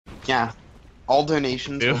Yeah. All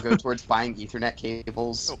donations Ew. will go towards buying Ethernet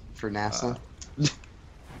cables for NASA.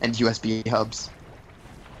 And USB hubs.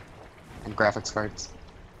 And graphics cards.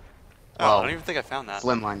 Oh, Well, I don't even think I found that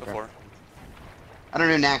slimline before. I don't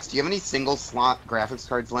know, Nax, do you have any single slot graphics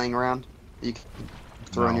cards laying around that you can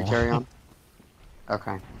throw in your No. carry-on?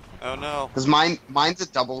 Okay. Oh no. Because mine's a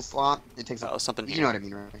double slot. It takes Oh, something You here. know what I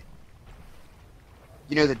mean, right?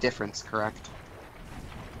 You know the difference, correct?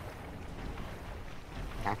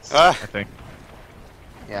 Nax? Ah! I think.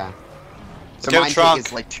 Yeah. So Go mine trunk.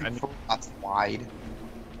 is like 2 slots wide.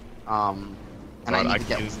 And God, I I need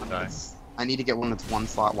to can't get die. I need to get one that's 1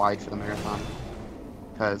 slot wide for the marathon.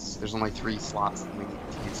 Because there's only 3 slots that we need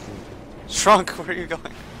to use to. Shrunk, where are you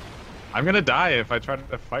going? I'm gonna die if I try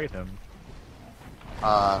to fight him.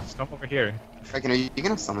 Just come over here. Draken, are you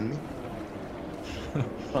gonna summon me?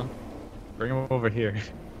 Bring him over here.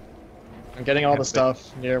 I'm getting all the Can't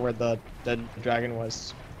stuff near where the dead dragon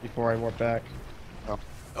was before I warp back.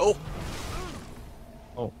 Oh!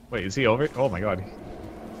 Oh, wait, is he over? Oh my god.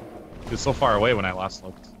 He was so far away when I last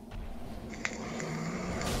looked.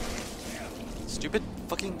 Stupid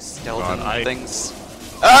fucking skeleton God, things.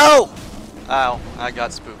 Oh! Ow, I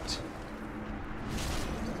got spooked.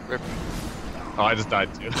 Rip. Oh, I just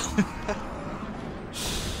died too.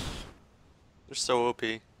 They're so OP.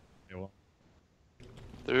 Yeah, well,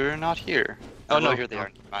 They're not here. Oh no, Hello. here they are.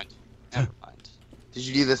 Never mind. Never mind. Did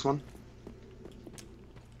you do this one?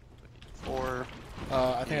 Or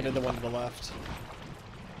I think I did the one to the left.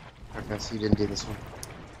 Okay, so you didn't do this one.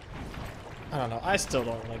 I don't know. I still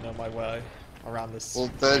don't really know my way around this. Well,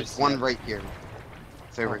 there's place one yet. right here.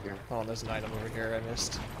 It's over Oh, here. hold on, there's an item over here I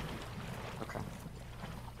missed. Okay.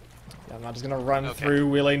 Yeah, I'm not just gonna run Okay. through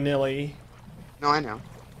willy-nilly. No, I know.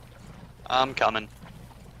 I'm coming.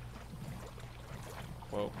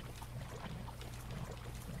 Whoa.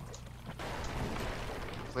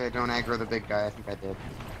 Hopefully I don't aggro the big guy. I think I did.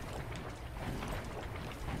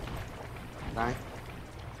 Did I?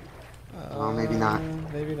 Oh, maybe not.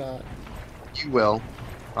 Maybe not. You will.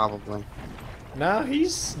 Probably. No,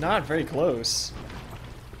 he's not very close.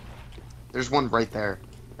 There's one right there,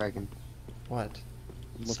 Dragon. What?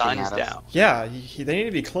 Looking Sun's at us. down. Yeah, they need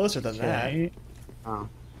to be closer than okay. Oh.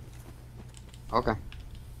 Okay.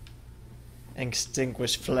 that.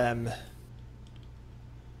 Extinguish phlegm.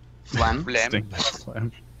 Phlegm? You Blem. Stink that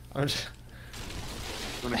slam. I'm just-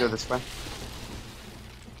 wanna go this way?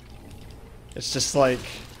 It's just like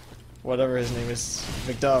whatever his name is,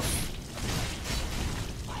 McDuff.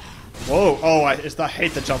 Whoa! Oh, I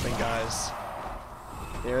hate the jumping guys.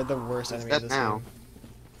 They're the worst He's enemy in dead this now. game.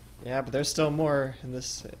 Yeah, but there's still more in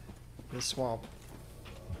this swamp.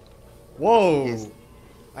 Whoa! He's-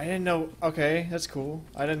 I didn't know. Okay, that's cool.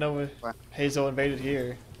 I didn't know What? Hazel invaded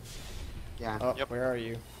here. Yeah, Oh, Yep. where are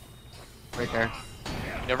you? right there.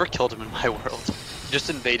 We never killed him in my world. He just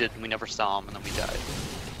invaded and we never saw him and then we died.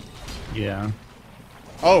 Yeah.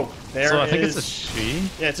 Oh, there So I is. think it's a she.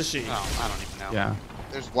 Yeah, it's a she. Oh, I don't even know. Yeah.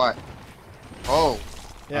 There's what? Oh,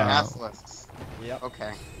 Yeah. Basilisks. Yep.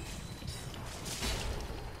 Okay.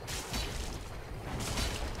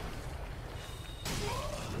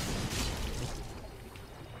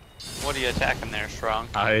 What are you attacking there, Strong?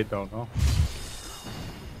 I don't know.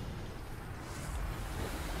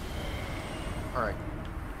 Alright.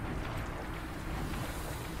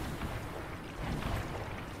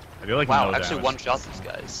 I do like Wow, no actually damage. one shot these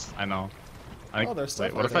guys. I know. I, Oh, there's stuff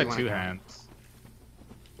wait, what if over I there. two hands?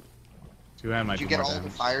 Two hand might Did you do get more all the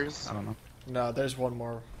damage. fires? I don't know. No, there's one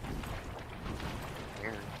more.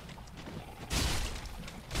 There.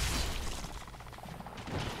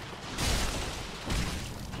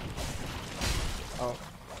 Oh.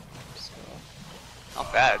 So,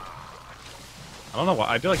 Not bad. I don't know why.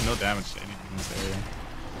 I do like no damage to anything in this area.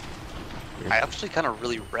 I actually kind of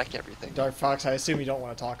really wreck everything. Dark Fox, I assume you don't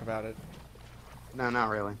want to talk about it. No, not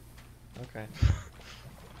really. Okay.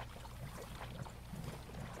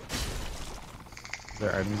 Is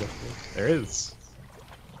there items up here? There is.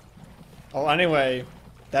 Oh, anyway,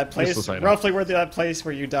 that place, Useless item. roughly where that place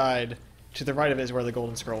where you died, to the right of it is where the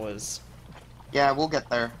golden scroll is. Yeah, we'll get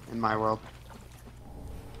there in my world.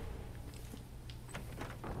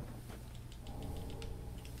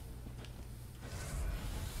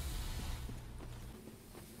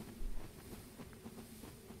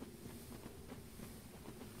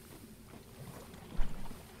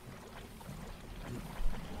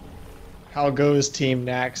 How goes Team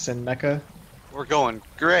Nax and Mecha? We're going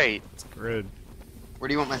great. It's grid. Where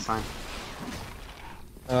do you want my sign?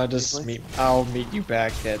 Just Place? meet. I'll meet you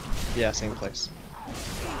back at same place.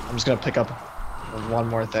 I'm just gonna pick up one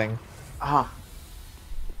more thing. Ah,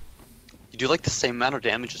 You do like the same amount of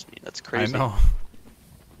damage as me. That's crazy. I know.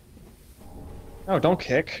 Oh, don't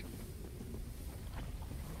kick.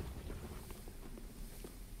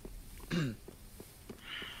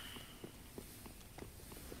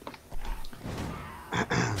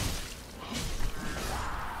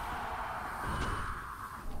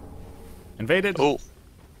 Invaded. Oh,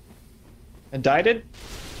 Indicted?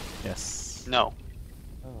 Yes. no.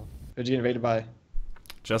 Oh. Who'd you invaded by?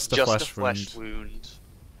 Just a Just flesh a flesh wound. wound.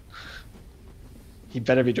 He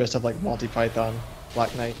better be dressed up like Monty Python,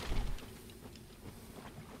 Black Knight.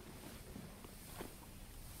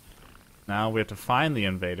 Now we have to find the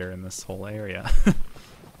invader in this whole area.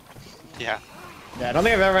 Yeah. Yeah, I don't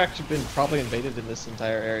think I've ever actually been properly invaded in this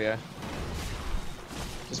entire area.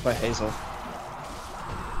 Just by Hazel.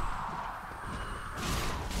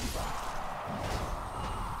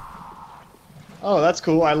 Oh, that's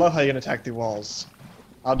cool. I love how you can attack through walls.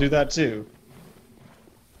 I'll do that too.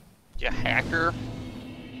 You hacker.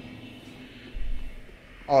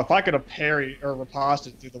 Oh, if I could have parried or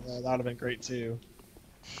riposted through the wall, that would have been great too.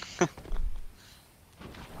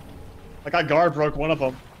 Like, I guard broke one of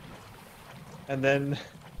them. And then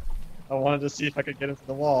I wanted to see if I could get into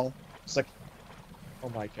the wall. It's like, oh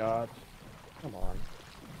my god. Come on.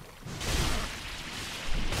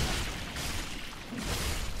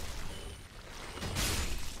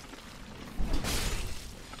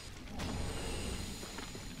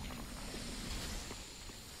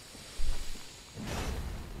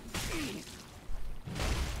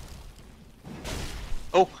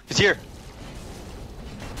 Oh, he's here.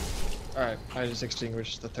 Alright, I just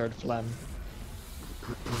extinguished the third phlegm.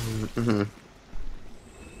 Mhm.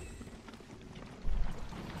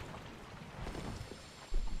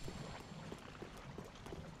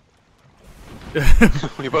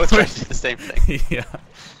 We both tried to do the same thing. Yeah.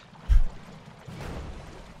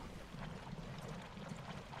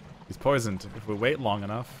 He's poisoned. If we wait long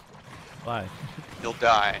enough, bye. He'll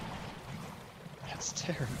die. That's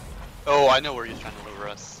terrible. Oh, I know where he's trying to lure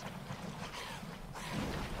us.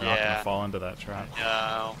 We're not Yeah. gonna fall into that trap.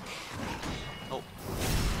 No. Oh.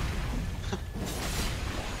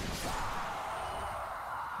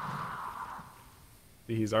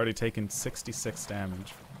 He's already taken 66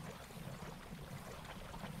 damage.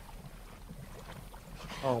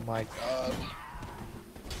 Oh my god.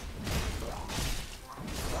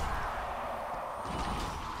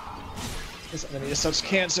 This enemy is such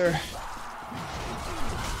cancer.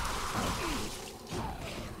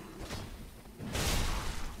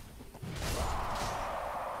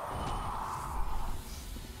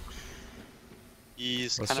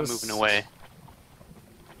 He's Let's kind of just- moving away.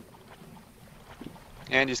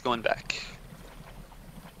 And he's going back.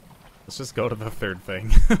 Let's just go to the third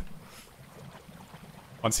thing.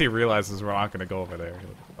 Once he realizes we're not gonna go over there, he'll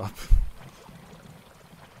give up.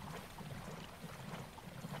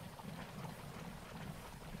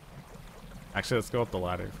 Actually, let's go up the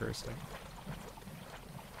ladder first.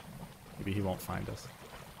 Maybe he won't find us.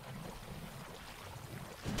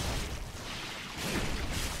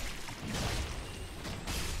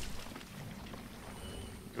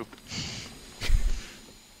 Oop.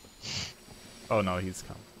 Oh no, he's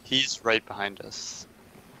come. He's right behind us.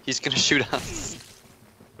 He's gonna shoot us.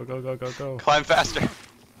 Go, go, go, go, go. Climb faster.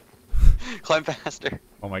 Climb faster.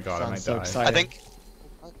 Oh my god, Sounds I so might die. exciting. I think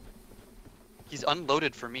he's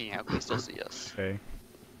unloaded for me. How can he still see us? Okay.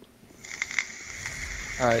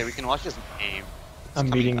 Okay, Alright, we can watch his aim. I'm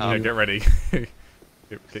coming meeting up. Yeah, you. get ready.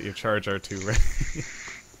 Get your charge R2 ready.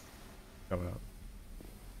 Coming up.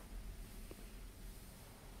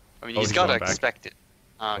 I mean, Oh, he's he's gotta going back. expect it.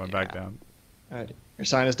 Oh, Going yeah. back down. Alright, your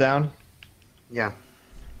sign is down. Yeah.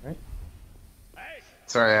 Right.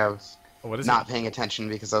 Sorry, I was Oh, what is not he? paying attention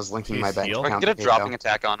because I was linking Please my bank heal. Or account. get a to dropping PayPal.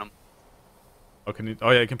 attack on him. Oh, can you?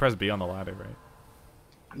 Oh yeah, you can press B on the ladder,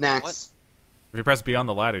 right? Next. If you press B on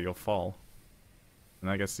the ladder, you'll fall. And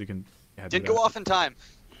I guess you can. Yeah, do Didn't go that. off in time.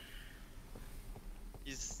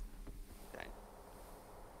 He's... dang.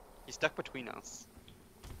 He's stuck between us.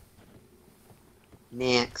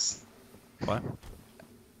 Next. What?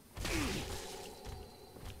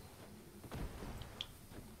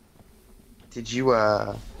 Did you,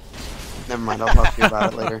 Never mind, I'll talk to you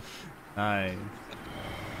about it later. Nice.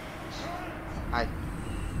 Hi.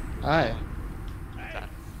 Hi. Done.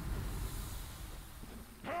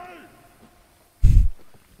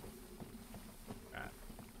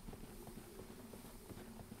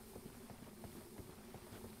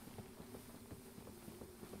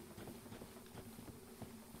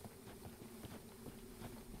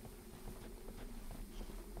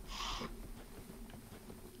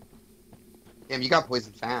 Damn, you got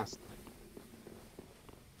poisoned fast.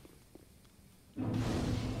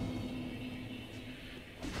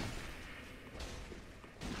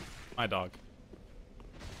 My dog.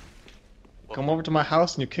 come over to my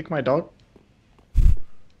house and you kick my dog?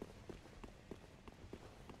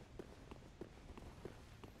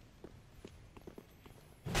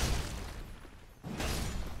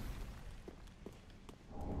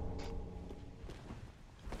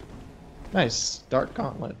 Nice, dark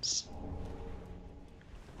gauntlets.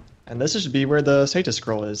 And this should be where the status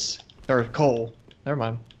scroll is. Or coal. Never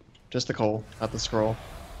mind. Just the coal, not the scroll.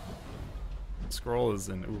 Scroll is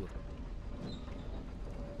in Ula.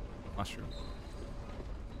 Mushroom.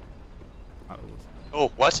 Not Ula.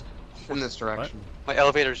 Oh, what? In this direction. My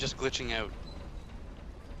elevator is just glitching out.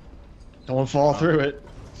 Don't fall through it.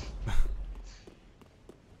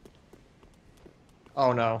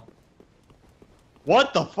 Oh no.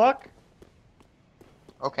 What the fuck?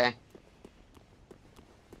 Okay.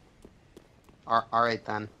 Alright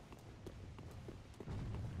then.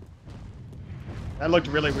 That looked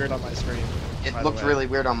really weird on my screen. It by the looked way. really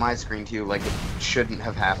weird on my screen too, like it shouldn't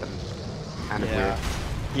have happened. Kind of weird.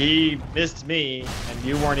 He missed me, and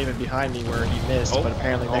you weren't even behind me where he missed, Oh. but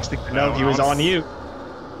apparently Oh. next thing you I know, don't he was know. on you.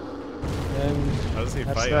 And How does he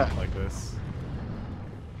That's fight that. him like this?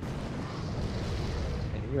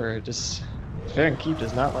 you were just... Farron Keep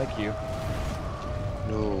does not like you.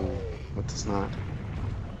 No, what does not?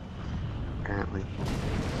 Apparently.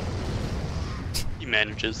 He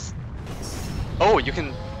manages. Oh, you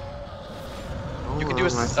can do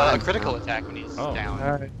a critical attack when he's Oh. down.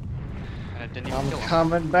 Alright, And it didn't even I'm kill him.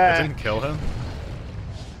 coming That back. didn't kill him?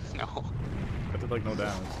 No. That did like no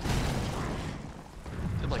damage.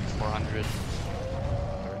 Did like 400.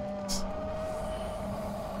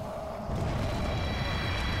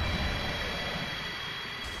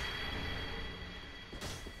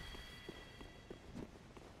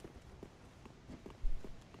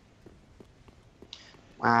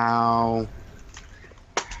 Wow.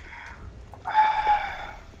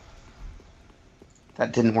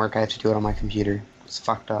 That didn't work. I have to do it on my computer. It's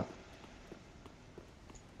fucked up.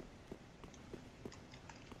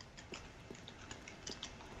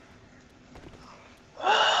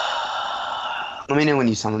 Let me know when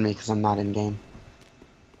you summon me, because I'm not in game.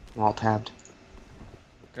 I'm all tabbed.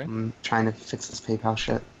 Okay. I'm trying to fix this PayPal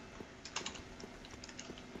shit.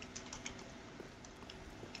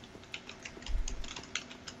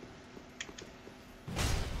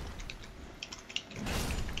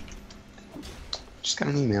 Just got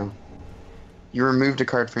an email. You removed a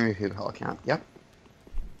card from your PayPal account. Yep.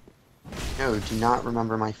 No, do not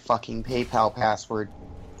remember my fucking PayPal password.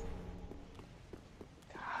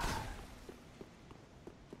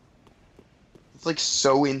 It's like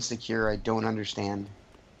so insecure, I don't understand.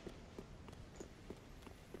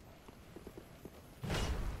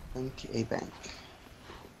 Link a bank.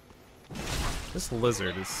 This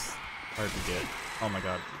lizard is hard to get. Oh my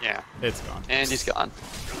god. Yeah. It's gone. And he's gone.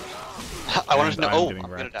 I wanted to know. I'm Oh, getting I'm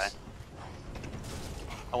gonna wrecked. die.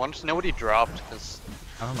 I wanted to know what he dropped, because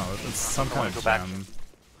I don't know. It's some I wanna kind of go back. gem.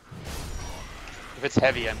 if it's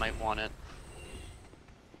heavy, I might want it.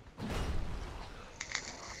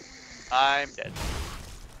 I'm dead.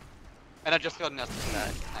 And I just got nested in that.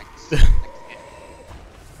 Thanks. Thanks game.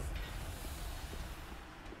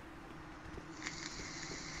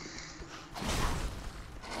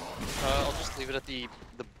 I'll just leave it at the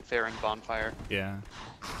Farron bonfire. Yeah.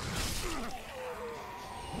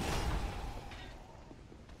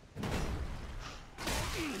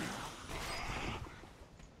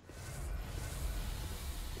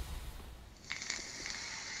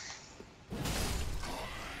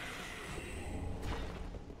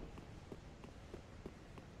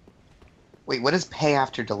 Wait, what is pay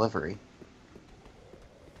after delivery?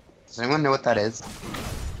 Does anyone know what that is?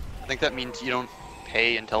 I think that means you don't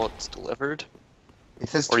pay until it's delivered. It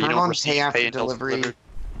says Or you turn don't on receive pay after pay until it's delivery. delivered.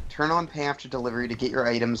 Turn on pay after delivery to get your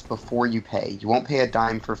items before you pay. You won't pay a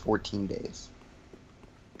dime for 14 days.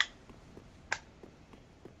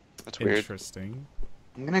 That's weird. Interesting.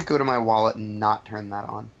 I'm gonna go to my wallet and not turn that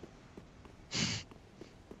on.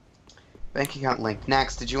 Bank account link.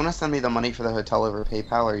 Next, did you want to send me the money for the hotel over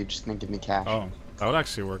PayPal, or are you just gonna give me cash? Oh, that would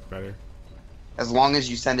actually work better. As long as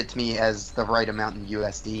you send it to me as the right amount in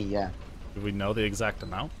USD, yeah. Do we know the exact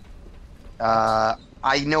amount?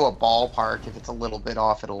 I know a ballpark. If it's a little bit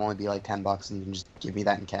off, it'll only be like $10, and you can just give me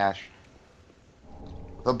that in cash.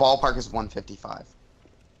 The ballpark is 155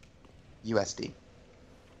 USD.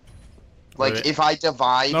 Like, Wait. if I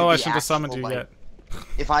divide. No, I the shouldn't have summoned you actual, yet.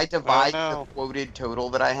 If I divide no. the quoted total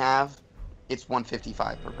that I have, it's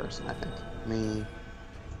 155 per person, I think. Let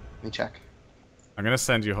me check. I'm gonna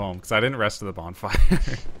send you home because I didn't rest of the bonfire,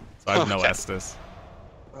 so I have no Okay. Estus.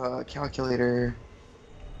 Calculator.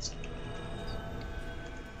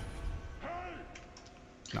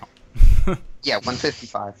 No. Yeah,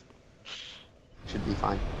 155. should be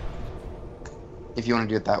fine. If you want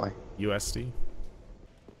to do it that way. USD.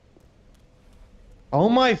 Oh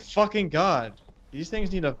my fucking god. These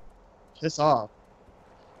things need to piss off.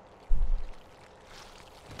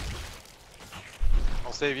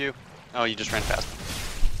 I'll save you. Oh, you just ran past.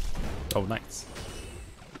 Oh, nice.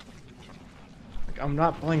 Like, I'm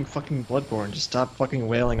not playing fucking Bloodborne. Just stop fucking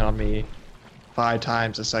wailing on me 5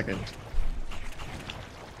 times a second.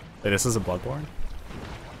 Wait, this is a Bloodborne?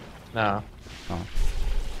 No. Oh.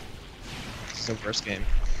 This is a worse game.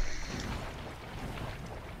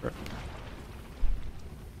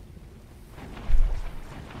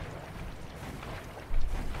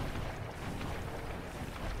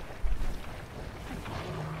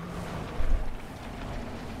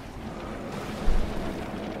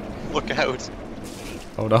 Look out.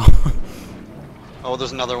 Oh no. Oh,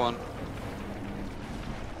 there's another one.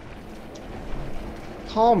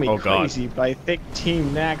 Call me Oh, God. crazy, but I think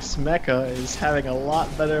Team Nax Mecha is having a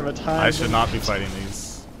lot better of a time. I should than- not be fighting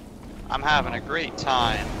these. I'm having a great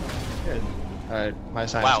time. Good. Alright, my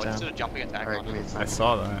sign's Wow, it down. just did a jumping attack Alright, on give me it. a I second.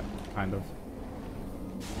 saw that, kind of.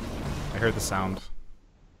 I heard the sound.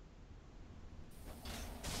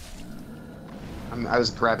 I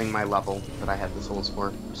was grabbing my level that I had this holes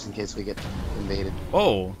for, just in case we get invaded.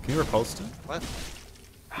 Oh, can you repost it? What?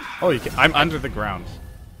 Oh, you can. I'm under the ground.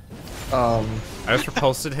 Um, I just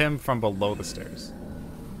reposted him from below the stairs.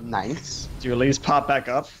 Nice. do you at least pop back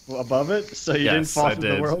up above it so you didn't Yes, fall I from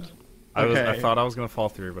did. the world? I Okay. thought I was gonna fall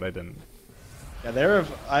through, but I didn't. Yeah,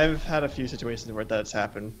 I've had a few situations where that's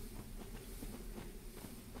happened.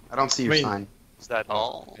 I don't see your Wait. sign. Is that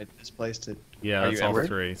all? I displaced it Yeah, Are that's you all Edward?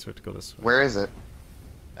 3, so we have to go this way. Where is it?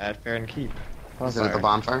 at Fair and Keep. Is it at the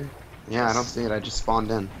bonfire? Yeah, I don't see it. I just spawned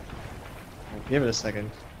in. Give it a second.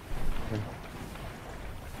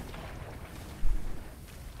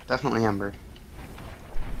 Definitely Ember.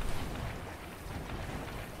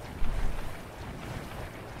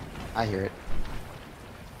 I hear it.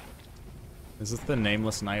 Is this the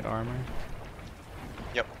Nameless Knight armor?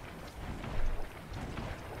 Yep.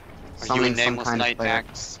 Are you a Summoning some nameless kind of knight, player.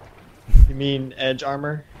 Max? You mean edge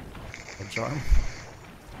armor? Edge arm?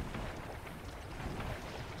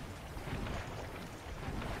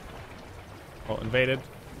 Oh, invaded.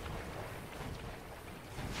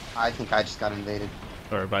 I think I just got invaded.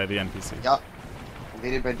 Or by the NPC. Yup.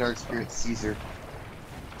 Invaded by Dark Spirit Caesar.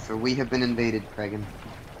 So we have been invaded, Kragan.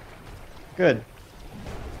 Good.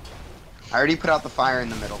 I already put out the fire in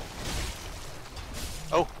the middle.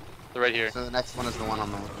 Oh, they're right here. So the next one is the one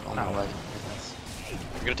on the right, I guess.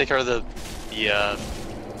 I'm gonna take care of the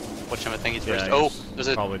whatchamacallit thingies Yeah, first. you Oh, should there's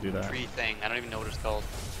a probably do that. tree thing. I don't even know what it's called.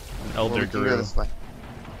 An Well, Elder we can go Guru. this way.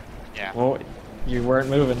 Yeah. Well, you weren't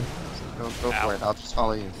moving. Go Ow. for it. I'll just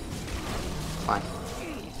follow you. Fine.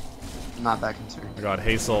 I'm not that concerned. Oh my god,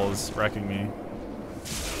 Hazel is wrecking me.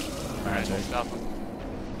 Alright, Magic. stop him.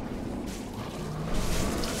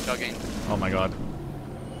 Chugging. Oh my god.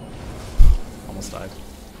 Almost died.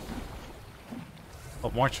 Oh,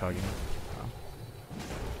 more chugging. Oh.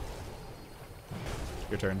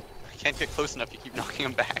 Your turn. I can't get close enough. You keep knocking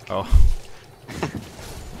him back. Oh.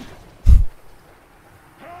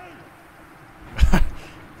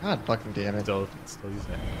 God fucking damn it. Still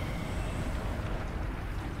using it.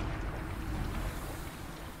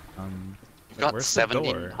 You've wait, got where's the door?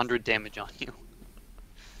 1700 damage on you.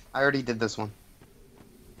 I already did this one.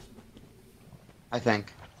 I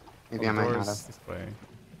think. Maybe Oh, I the might not door's have. this way.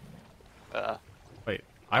 Uh, Wait,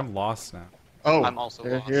 I'm lost now. Oh, I'm also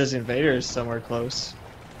lost. here's invaders somewhere close.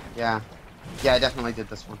 Yeah. Yeah, I definitely did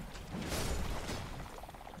this one.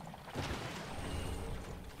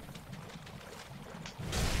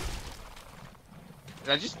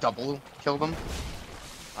 Did I just double kill them?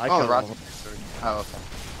 I oh, killed Rotten them. Sword. Oh, okay.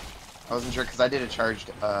 I wasn't sure because I did a charged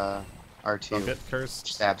Don't R2. get cursed.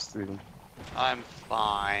 Stabs through them. I'm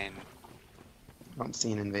fine. I don't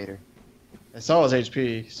see an invader. I saw his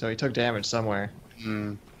HP, so he took damage somewhere.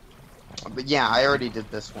 Hmm. But yeah, I already did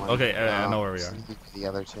this one. Okay, I know where we so are. you can do the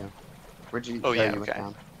other two. Where'd you? Oh, yeah, you went okay.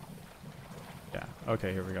 down. Yeah.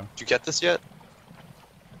 Okay, here we go. Did you get this yet?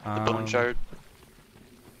 The bone shard?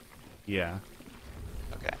 Yeah.